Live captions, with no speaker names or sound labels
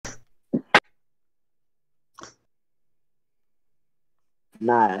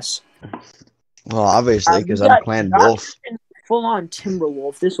Nice. Well, obviously, because We I'm got Clan Josh Wolf. and full-on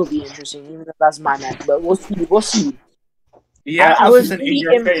Timberwolf. This will be interesting, even though that's my match. But we'll see. We'll see. Yeah, I this was isn't in really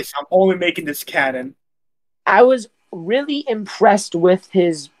your face. I'm only making this canon. I was really impressed with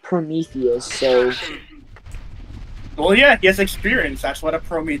his Prometheus. So Well, yeah, he has experience. That's what a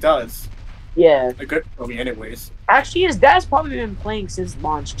pro-me does. yeah, A good pro-me, anyways. actually, his dad's probably been playing since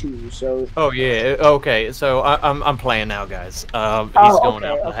launch too. So Oh yeah. Okay. So I'm playing now, guys. He's going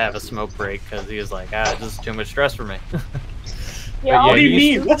out to have a smoke break because he was like, this is too much stress for me. yeah, What do you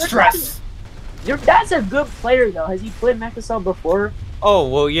he's- mean? What stress? Your dad's a good player though. Has he played MechAssault before? Oh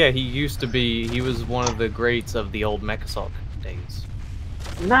well, yeah. He used to be. He was one of the greats of the old MechAssault days.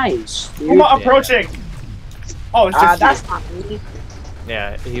 Nice. Dude. Come on, approaching. Oh, it's just That's not me.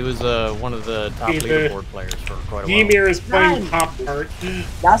 Yeah, he was one of the top Okay, leaderboard players for quite a while. Ymir is playing Nice. top part.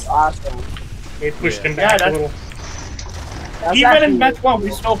 That's awesome. They pushed him Yeah, back a little. That's even actually in Mech really 1, we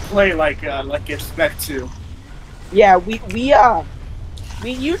cool. still play like it's Mech 2. Yeah, we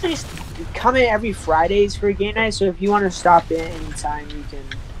usually come in every Fridays for game night. So if you want to stop in anytime, you can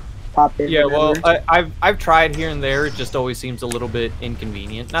pop in. Yeah, well, whenever. I've tried here and there. It just always seems a little bit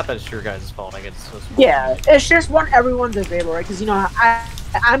inconvenient. Not that it's your guys' fault. I guess it's so small. Yeah, it's just when everyone's available, right? Because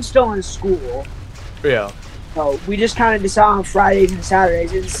I'm still in school, Yeah. so we just kind of decide on Fridays and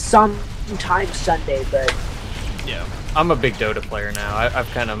Saturdays, and sometimes Sunday. But Yeah. I'm a big Dota player now. I've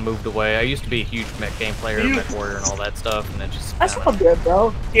kind of moved away. I used to be a huge Mech game player, Mech Warrior, and all that stuff, and it just that's kinda... all good,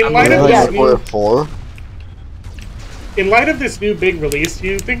 bro. In light, Really? of Yeah. this We're new, 4. in light of this new big release, do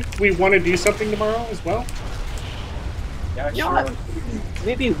you think we want to do something tomorrow as well? Yeah, You know sure. what?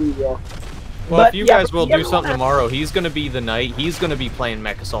 Maybe we will. Well, But, if you yeah, guys but will you do ever something wanna- tomorrow, he's going to be the knight. He's going to be playing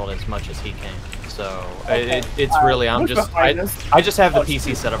MechAssault as much as he can. So Okay. it's really I'm Who's just behind us? I just have the Oh,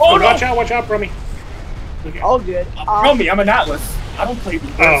 PC set up. Oh, for no! Watch out, Brummy. Okay. All good. Tell me, I'm an Atlas. I don't play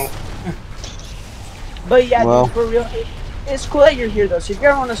with Oh, But yeah, Well. dude, for real, it's cool that you're here though. So if you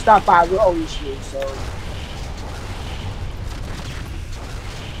ever want to stop by, we're always here. So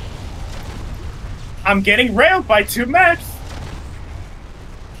I'm getting railed by 2 mechs.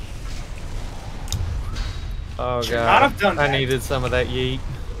 Oh Should not god, have done I that. needed some of that yeet.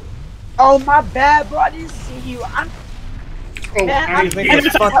 oh my bad, bro. I didn't see you. oh, Man, I I'm- think And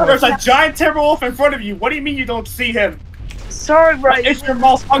it's there's a giant Timberwolf in front of you. What do you mean you don't see him? Sorry, bro. It's your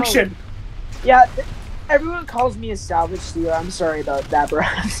malfunction. Yeah, everyone calls me a salvage stealer. I'm sorry about that, bro.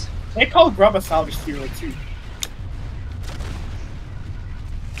 They call Grub a salvage hero too.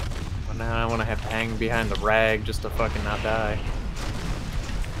 But now I want to have to hang behind the rag just to fucking not die.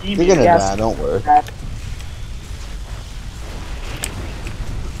 You're gonna Yes. die, don't worry.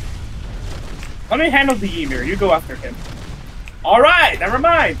 Let me handle the Ymir. You go after him. All right, never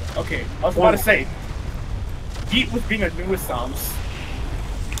mind. Okay, I was about to say. Eat with being a nuisance.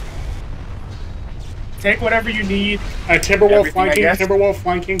 Take whatever you need. Timberwolf Everything, I flanking, guess. Timberwolf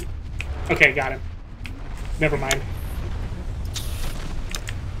flanking. Okay, got him. Never mind.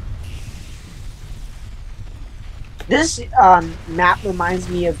 This map reminds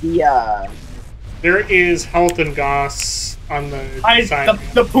me of the There is health and Goss on the side.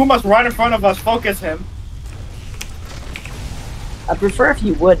 The Puma's right in front of us. Focus him. I prefer if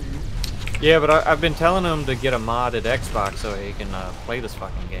you wouldn't. Yeah, but I've been telling him to get a modded Xbox so he can play this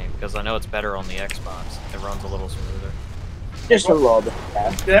fucking game because I know it's better on the Xbox. It runs a little smoother. Just a little bit. Yeah.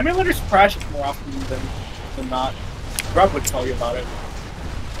 The emulators crash more often than not. Grub would tell you about it.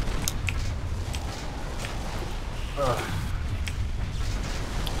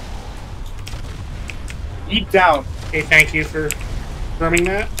 Eat down. Okay, thank you for confirming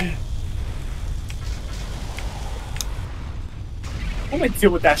that. I'm gonna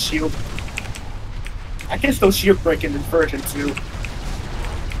deal with that shield. I can still shield break in this version too.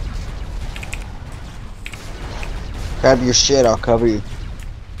 Grab your shit, I'll cover you.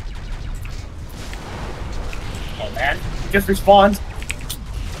 Oh man, he just respawns.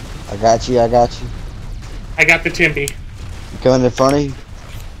 I got you, I got you. I got the Timby. You coming in front of you?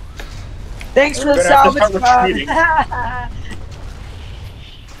 Thanks for We're the gonna have to salvage, start retreating. bud.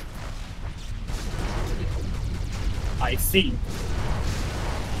 I see.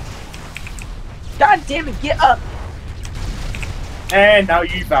 God damn it, get up! And now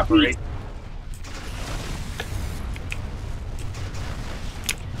you evaporate.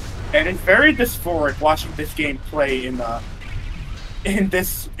 And it's very dysphoric watching this game play in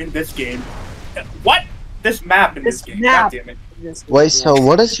this game. What? This map in this game. map. God damn it. Wait, so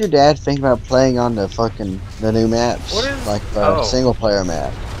what does your dad think about playing on the new maps? What is- Like the oh. single player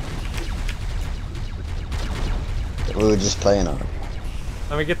map? That we were just playing on.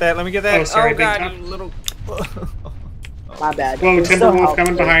 Let me get that. Let me get that. Oh, sorry, big god, top. you little. Oh My bad. Whoa, There's still Timberwolf health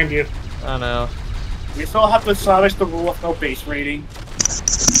coming there. behind you. I know. We still have to establish the rule of no base rating.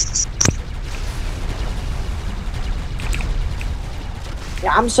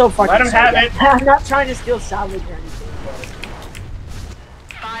 Yeah, I'm so fucking Let him sorry, have guys. I'm not trying to steal salvage or anything,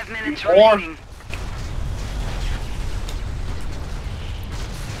 but 5 minutes Or- remaining.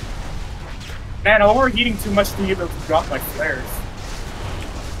 Man, I'm overheating too much to even drop my flares.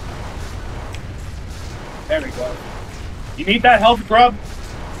 There we go. You need that health, grub?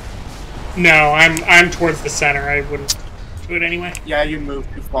 No, I'm towards the center. I wouldn't do it anyway. Yeah, you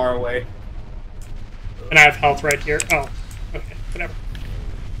moved too far away. And I have health right here. Oh, okay, whatever.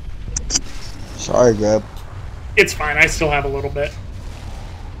 Sorry, Grub. It's fine. I still have a little bit.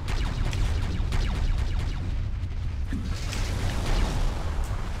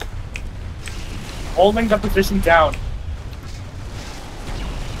 Holding the position down.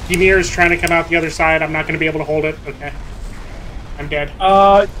 Ymir is trying to come out the other side. I'm not going to be able to hold it. Okay. I'm dead.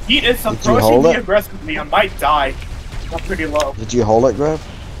 He is you approaching hold me it? aggressively. I might die. I'm pretty low. Did you hold it, Grub?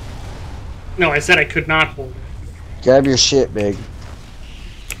 No, I said I could not hold it. Grab your shit, Big.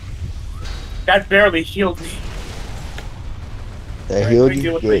 That barely healed me. They Alright, healed let me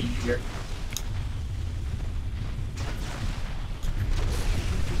deal you? with Good. the here.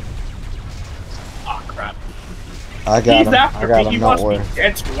 Ah, crap. I got He's him. after I got me. him, He don't wants worry. me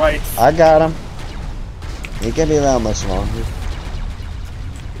dead to rights. I got him. He can't be around much longer.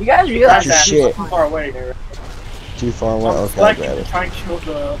 you guys realize your that shit. Too far away. Too far away? I'm Okay, I selecting grab to it. try and kill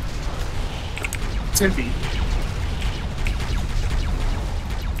the Timpy.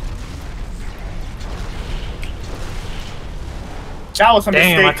 That was a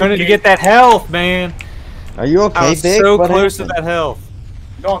Damn, mistake. I couldn't game. get that health, man. Are you I okay, was Big? so What close to happened? that health.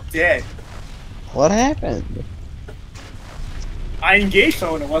 No, I'm dead. What happened? I engaged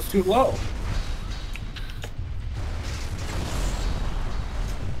someone, it was too low.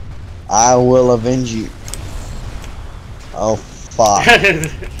 I will avenge you. Oh, fuck.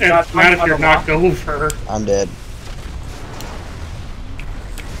 Not if you're knocked over. I'm dead.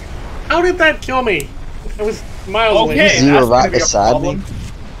 How did that kill me? I was miles away. Okay, You were that's right gonna be a beside me. problem.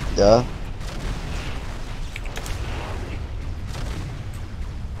 Duh.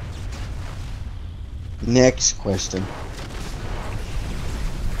 Next question.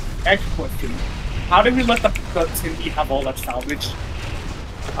 Next question. How did we let the Timpy have all that salvage?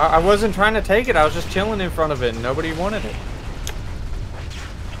 I wasn't trying to take it. I was just chilling in front of it, and nobody wanted it.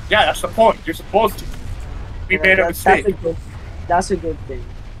 Yeah, that's the point. You're supposed to. We made a mistake. That's a good thing.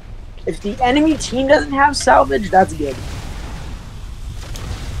 If the enemy team doesn't have salvage, that's good.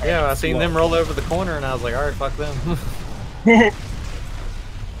 Yeah, I seen them roll over the corner, and I was like, all right, fuck them.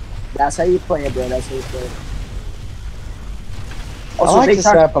 That's how you play it, bro. That's how you play it. I like big this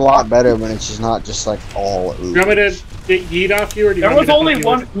talk- map a lot better when it's just not just like all Do you want me to get yeet off you, or do you There want was me to only help you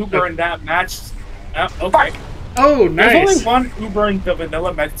one with- Uber in that match. Okay. Oh, There's nice. only one Uber in the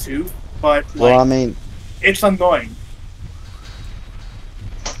vanilla Met 2, but like, Well, I mean, it's annoying.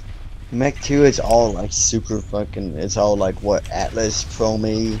 Mech 2, it's all like super fucking. It's all like what Atlas,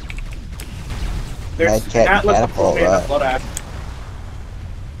 Promi. There's Mad Cat and Atlas, Catapult, Pro, and right? Blood Axe.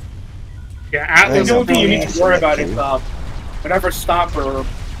 Yeah, And Atlas. the only thing you need Promi to worry is about Met is 2. whenever Stomper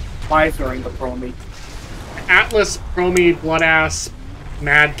buys during the Promi. Atlas, Promi, Bloodass,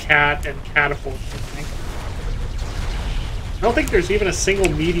 Mad Cat, and Catapult, I think. I don't think there's even a single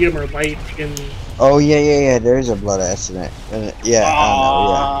medium or light in... Oh yeah. There's a blood accident. Yeah,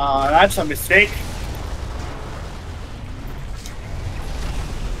 I know. That's a mistake.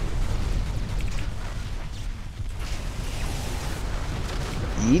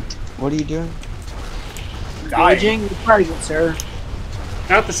 Yeah. Eat? What are you doing? Dying. Engaging the target, sir.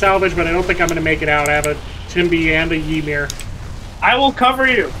 Not the salvage, but I don't think I'm going to make it out. I have a Timby and a Ymir. I will cover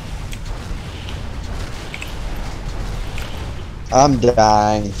you. I'm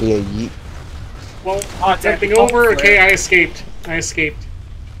dying via yeet. Well, Oh, damn, something it's over. over. Okay, I escaped. I escaped.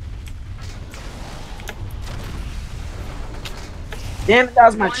 Damn it, that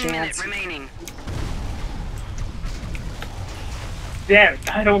was my 1 minute chance. remaining. Damn,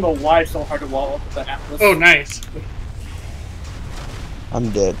 I don't know why it's so hard to wall up with the Atlas. Oh, nice. I'm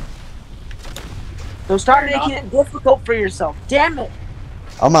dead. So start Fair making it difficult for yourself. Damn it.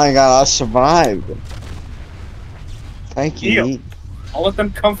 Oh my god, I survived. Thank you. Deal. Yeet. I'll let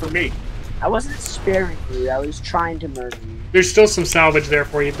them come for me. I wasn't sparing you. I was trying to murder you. There's still some salvage there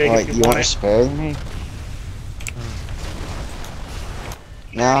for you, Big, Like, if you you want want to it. spare me?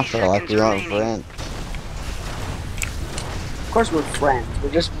 Now I 30 feel like we aren't seconds friends. Of course we're friends.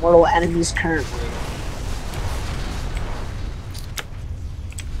 We're just mortal enemies currently.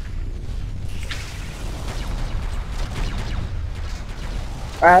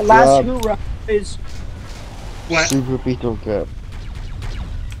 Alright, last Yup. hoorah is What? Super Beetle Cup.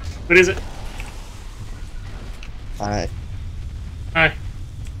 What is it? Alright. Hi.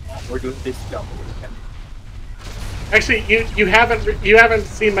 We're doing this double. Actually, you haven't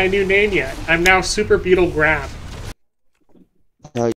seen my new name yet. I'm now Super Beetle Grab.